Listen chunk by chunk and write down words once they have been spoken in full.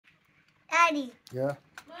Daddy. Yeah.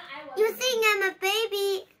 You think I'm a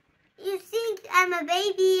baby? You think I'm a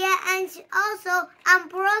baby? Yeah, and also I'm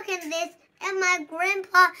broken this, and my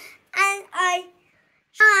grandpa, and I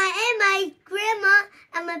and my grandma,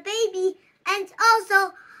 and my baby, and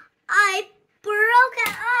also I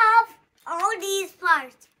broken off all these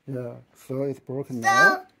parts. Yeah. So it's broken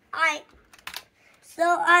now. So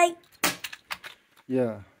I.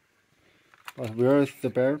 Yeah. Where is the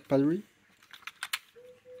battery?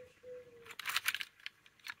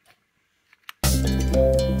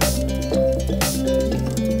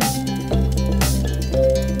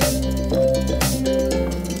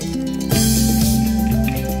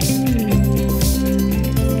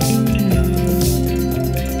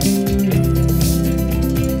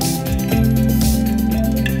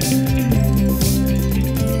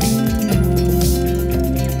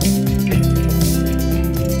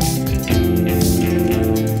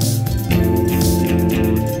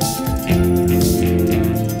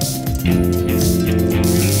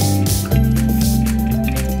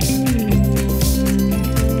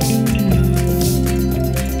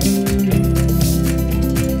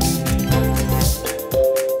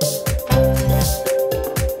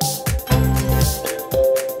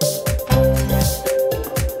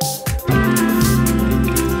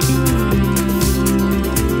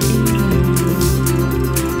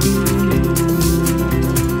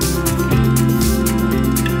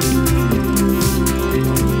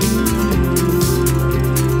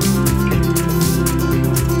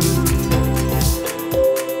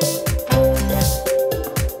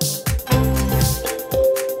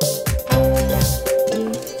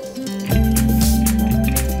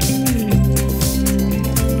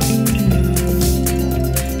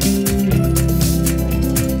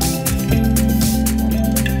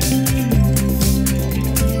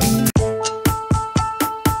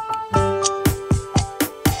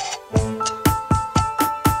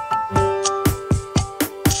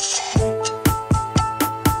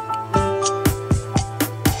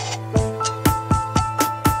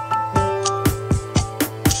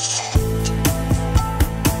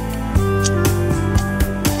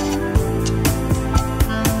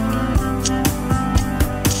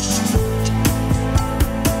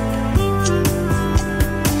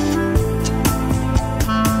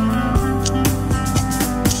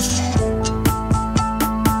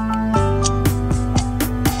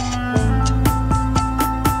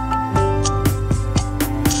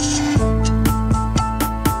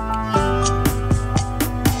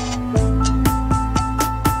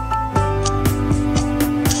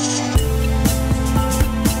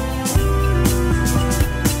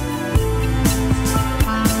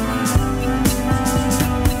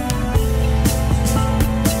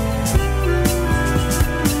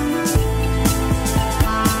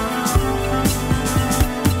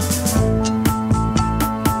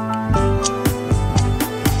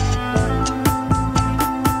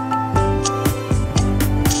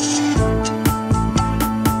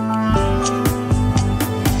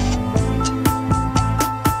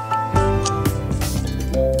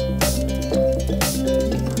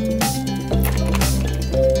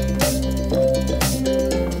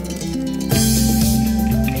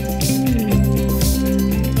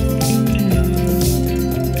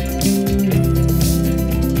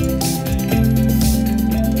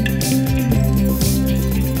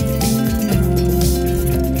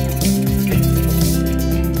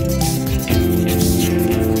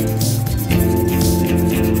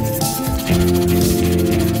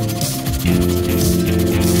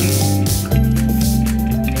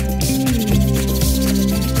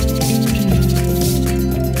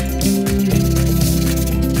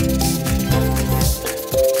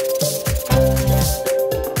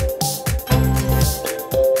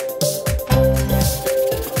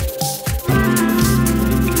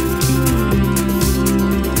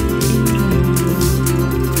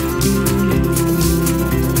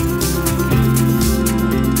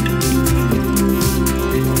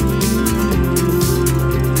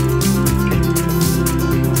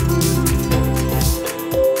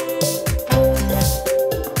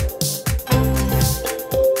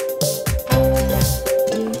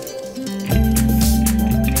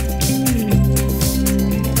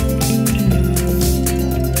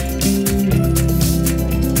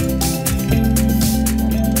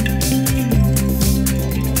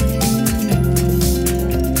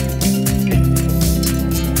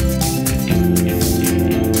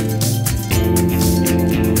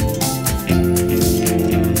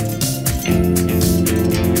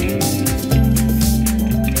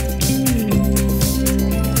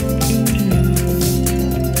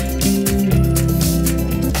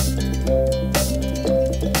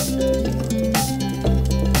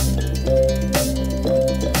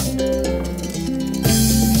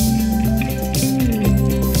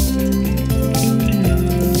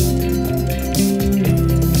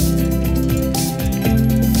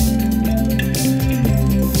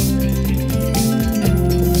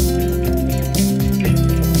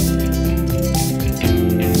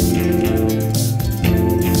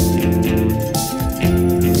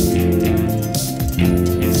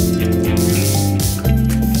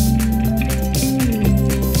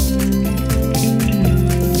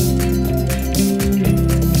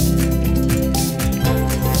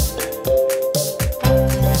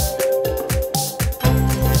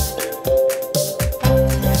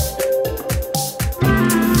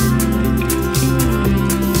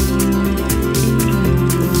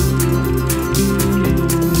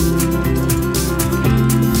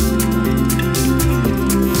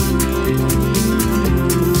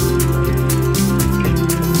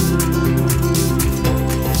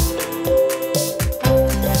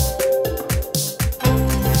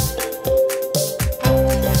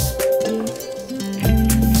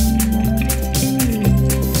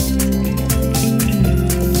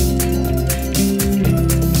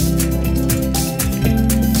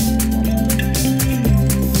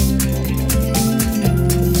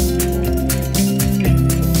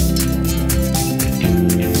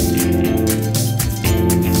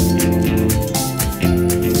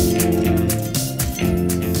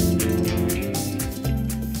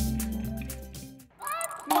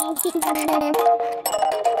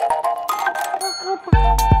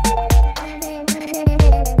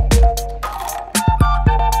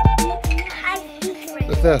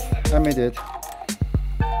 Success. I made it.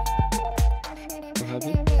 So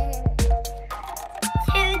happy?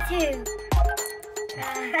 2-2.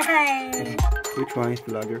 Which one is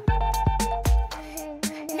larger?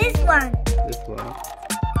 This one. This one.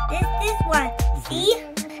 This one. See?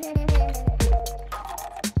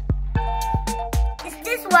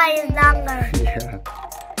 This one is longer. Yeah.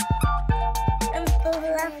 And the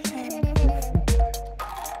left hand.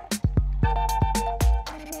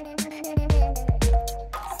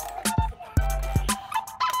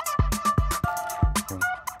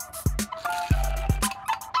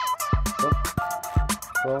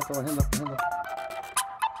 Go, hand up. Hold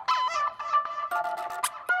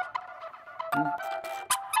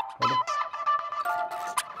on.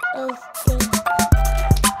 Oh, stay.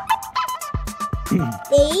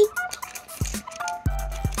 Stay.